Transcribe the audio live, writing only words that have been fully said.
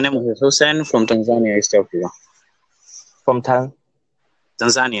name is Hussein from Tanzania, East Africa. From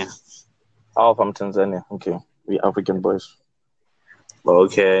Tanzania. From Tanzania. Okay, we African boys.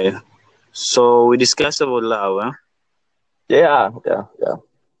 Okay. So we discussed about love, huh? Yeah.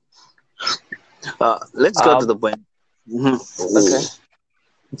 Let's go to Um. the point. Okay.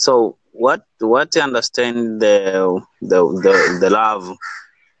 So what you understand the love?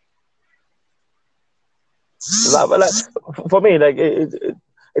 Love, like, for me, like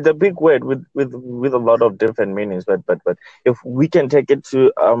it's a big word with a lot of different meanings. But if we can take it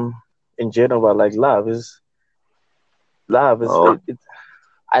to in general, like love is Oh, it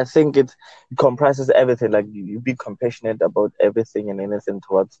I think it comprises everything. Like you be compassionate about everything and anything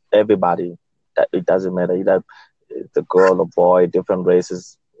towards everybody. That it doesn't matter either it's a girl or boy, different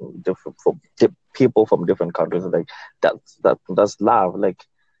races, different people from different countries. Like that's love. Like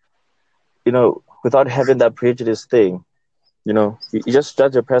without having that prejudice thing. You just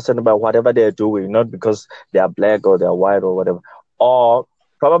judge a person about whatever they're doing, not because they are black or they're white or whatever. Or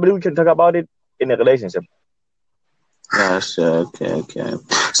probably we can talk about it in a relationship. yes. Okay.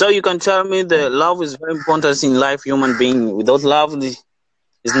 So you can tell me the love is very important in life. Human being without love is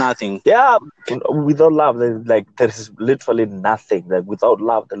nothing. Yeah, without love, there is literally nothing. Like without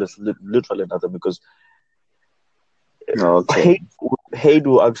love, there is literally nothing because Okay. hate, hate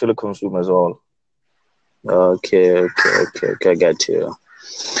will actually consume us all. Okay. I get you.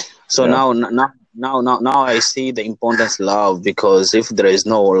 So Yeah, now I see the importance of love, because if there is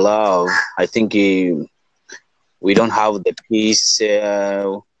no love, I think we don't have the peace.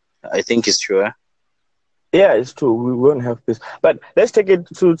 I think it's true. yeah, it's true. We won't have peace. But let's take it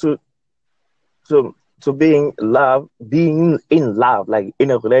to being in love, like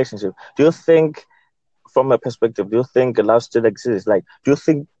in a relationship. Do you think, from a perspective, do you think love still exists? Like, do you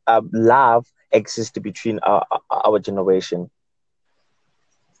think love exists between our generation?